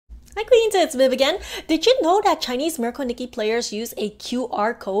Queens, it's Viv again. Did you know that Chinese Miracle Nikki players use a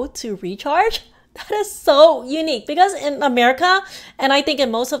QR code to recharge? That is so unique because in America, and I think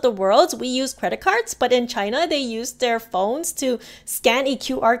in most of the world, we use credit cards, but in China, they use their phones to scan a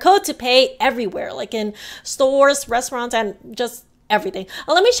QR code to pay everywhere, like in stores, restaurants, and just everything.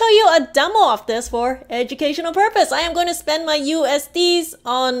 Let me show you a demo of this for educational purpose. I am going to spend my USDs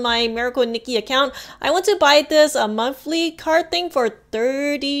on my Miracle Nikki account. I want to buy this monthly card thing for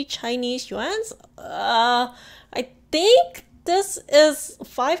 30 Chinese yuans. I think this is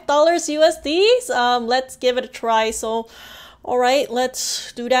 $5 USD. Let's give it a try. So, all right,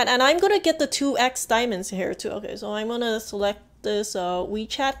 let's do that. And I'm going to get the 2x diamonds here too. Okay, so I'm going to select this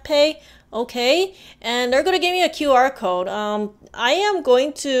WeChat Pay. Okay, and they're going to give me a QR code. I am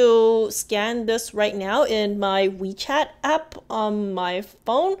going to scan this right now in my WeChat app on my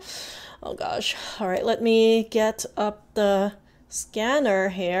phone. Oh gosh. All right, let me get up the scanner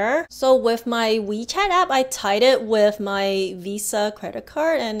here. So with my WeChat app, I tied it with my Visa credit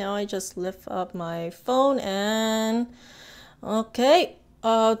card, and now I just lift up my phone and okay,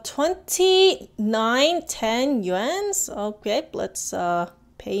 29.10 yuans. Okay, let's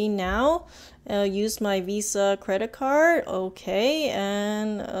pay now. Use my Visa credit card. Okay,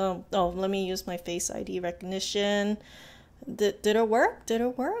 and oh, let me use my Face ID recognition. Did it work? Did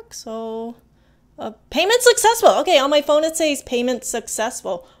it work? So payment successful. Okay, on my phone it says payment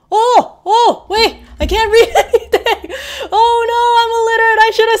successful. Oh wait, I can't read anything. Oh no, I'm illiterate.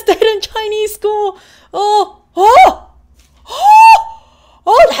 I should have stayed in Chinese school. Oh,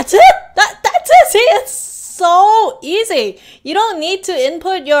 that's it. That's it. See, it's so easy. You don't need to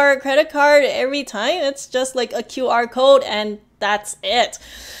input your credit card every time. It's just like a QR code and that's it.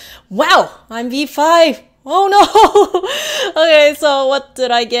 Wow, I'm V5. Oh no. Okay, so what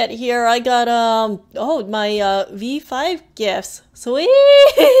did I get here? I got my V5 gifts. Sweet.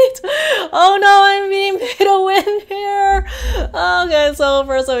 Oh no, I'm being paid to win here. Okay, so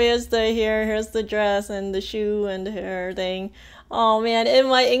first here's the dress and the shoe and the hair thing. Oh man, in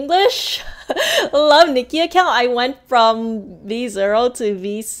my English Love Nikki account, I went from V0 to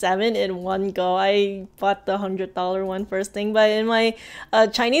V7 in one go. I bought the $100 one first thing, but in my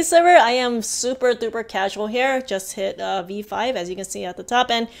Chinese server, I am super duper casual here. Just hit V5 as you can see at the top,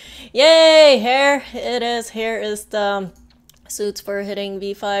 and yay, here it is. Here is the suits for hitting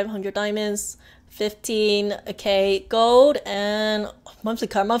V5, 100 diamonds, 15k gold, and monthly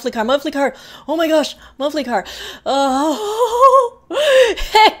card. Oh my gosh, monthly card. Oh,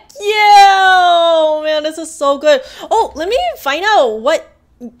 heck yeah. Oh man, this is so good. Oh, let me find out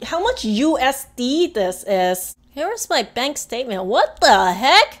how much USD this is. Here's my bank statement. What the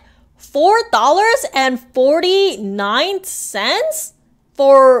heck? $4.49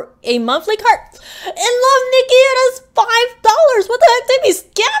 for a monthly card? In Love Nikki, it is $5. What the heck? They be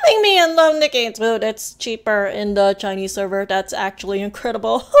scamming me in Love Nikki. Dude, it's cheaper in the Chinese server. That's actually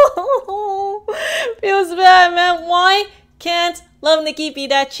incredible. Feels bad, man. Why can't Love Nikki be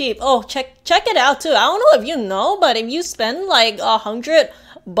that cheap? Oh, check it out too. I don't know if you know, but if you spend like $100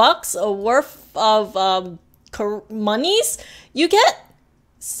 worth of monies, you get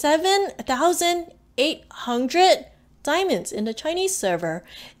 7,800 diamonds in the Chinese server.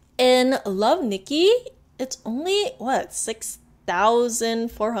 In Love Nikki, it's only what,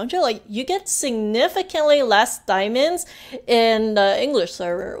 6,400? Like, you get significantly less diamonds in the English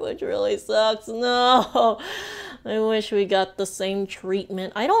server, which really sucks. No, I wish we got the same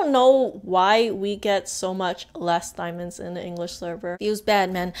treatment. I don't know why we get so much less diamonds in the English server. Feels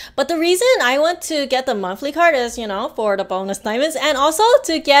bad, man. But the reason I want to get the monthly card is, you know, for the bonus diamonds, and also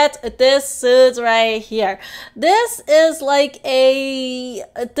to get this suit right here. This is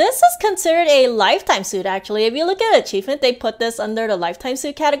considered a lifetime suit, actually. If you look at achievement, they put this under the lifetime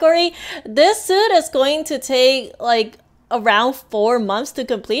suit category. This suit is going to take like around 4 months to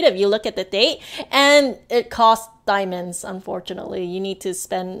complete if you look at the date, and it costs diamonds. Unfortunately, you need to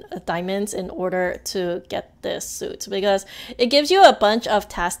spend diamonds in order to get this suit because it gives you a bunch of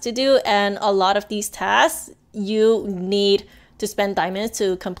tasks to do, and a lot of these tasks you need to spend diamonds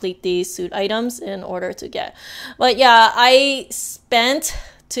to complete these suit items in order to get. But yeah, I spent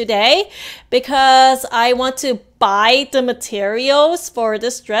today because I want to buy the materials for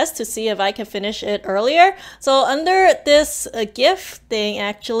this dress to see if I can finish it earlier. So under this gift thing,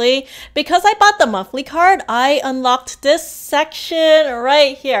 actually, because I bought the monthly card, I unlocked this section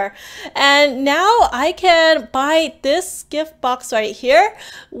right here, and now I can buy this gift box right here,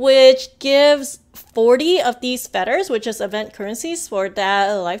 which gives 40 of these feathers, which is event currencies for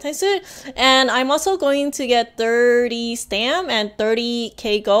that lifetime suit. And I'm also going to get 30 stamp and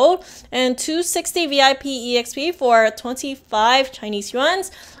 30k gold and 260 VIP EXP for 25 Chinese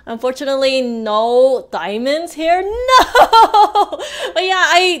yuans. Unfortunately, no diamonds here. No! But yeah,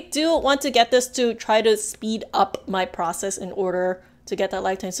 I do want to get this to try to speed up my process in order to get that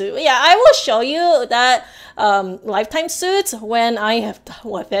lifetime suit. But yeah, I will show you that lifetime suit when I have done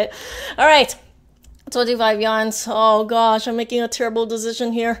with it. All right. 25 yuans. Oh gosh, I'm making a terrible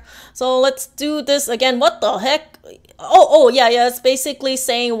decision here. So let's do this again. What the heck? Oh yeah, it's basically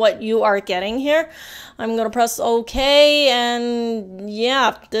saying what you are getting here. I'm gonna press OK, and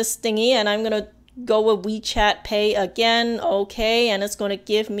yeah, this thingy, and I'm gonna go with WeChat Pay again. OK, and it's gonna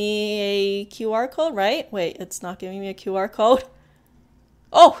give me a QR code, right? Wait, it's not giving me a QR code.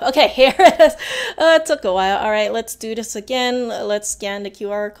 Oh, okay, here it is. It took a while. All right, let's do this again. Let's scan the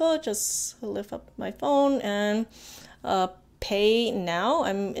QR code. Just lift up my phone and pay now.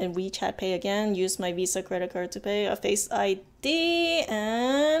 I'm in WeChat Pay again. Use my Visa credit card to pay. A Face ID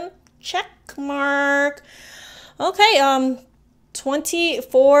and check mark. Okay,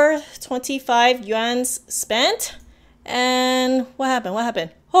 25 yuans spent. And what happened? What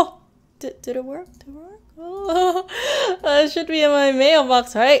happened? Oh, did it work? Did it work? Oh, it should be in my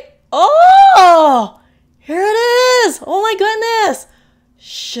mailbox, right? Oh, here it is. Oh my goodness.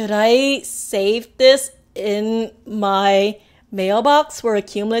 Should I save this in my mailbox for a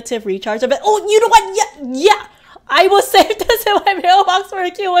cumulative recharge event? Oh, you know what? Yeah. I will save this in my mailbox for a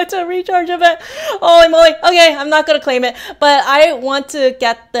cumulative recharge event. Oh, I'm only okay. I'm not gonna claim it, but I want to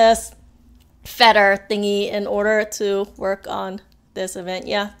get this feather thingy in order to work on this event.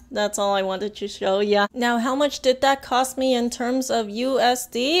 Yeah, that's all I wanted to show. Yeah. Now, how much did that cost me in terms of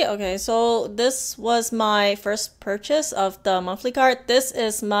USD? Okay, so this was my first purchase of the monthly card. This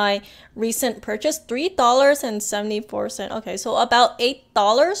is my recent purchase, $3.74. Okay, so about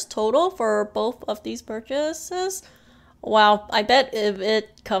 $8 total for both of these purchases. Wow, I bet if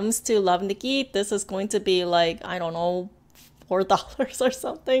it comes to Love Nikki, this is going to be like, I don't know, $4 or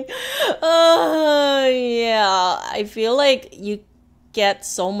something. Yeah, I feel like you get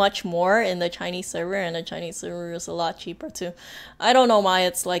so much more in the Chinese server, and the Chinese server is a lot cheaper too. I don't know why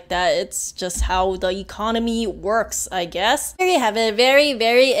it's like that. It's just how the economy works, I guess. There you have it. Very,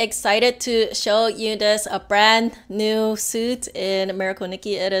 very excited to show you this a brand new suit in Miracle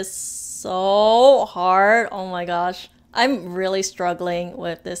Nikki. It is so hard. Oh my gosh. I'm really struggling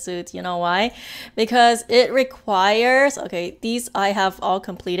with this suit. You know why? Because it requires, okay, these I have all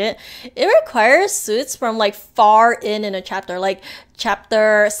completed. It requires suits from like far in a chapter, like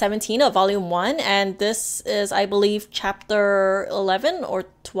chapter 17 of volume 1, and this is, I believe, chapter 11 or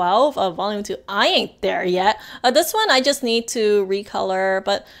 12 of volume 2. I ain't there yet. This one I just need to recolor,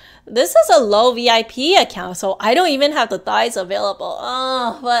 but this is a low VIP account, so I don't even have the dyes available.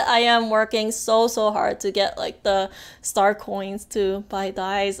 But I am working so hard to get like the star coins to buy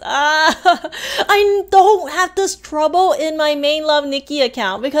dyes. I don't have this trouble in my main Love Nikki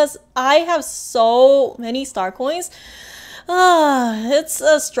account because I have so many star coins. It's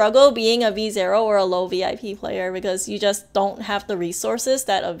a struggle being a V0 or a low VIP player because you just don't have the resources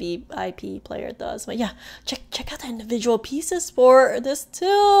that a VIP player does. But yeah, check out the individual pieces for this too.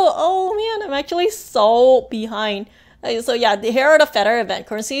 Oh man, I'm actually so behind. So yeah, here are the feather event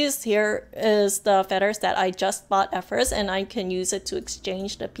currencies. Here is the feathers that I just bought at first, and I can use it to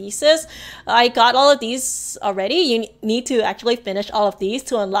exchange the pieces. I got all of these already. You need to actually finish all of these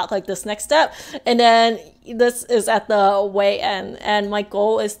to unlock like this next step. And then this is at the way end, and my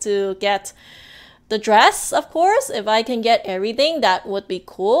goal is to get the dress, of course. If I can get everything, that would be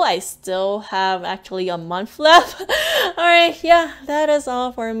cool. I still have actually a month left. Alright, yeah, that is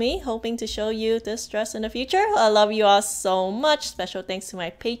all for me. Hoping to show you this dress in the future. I love you all so much. Special thanks to my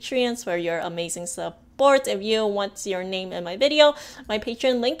Patreons for your amazing support. If you want your name in my video, my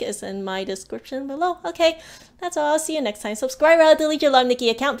Patreon link is in my description below. Okay, that's all. I'll see you next time. Subscribe or delete your Love Nikki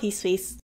account. Peace.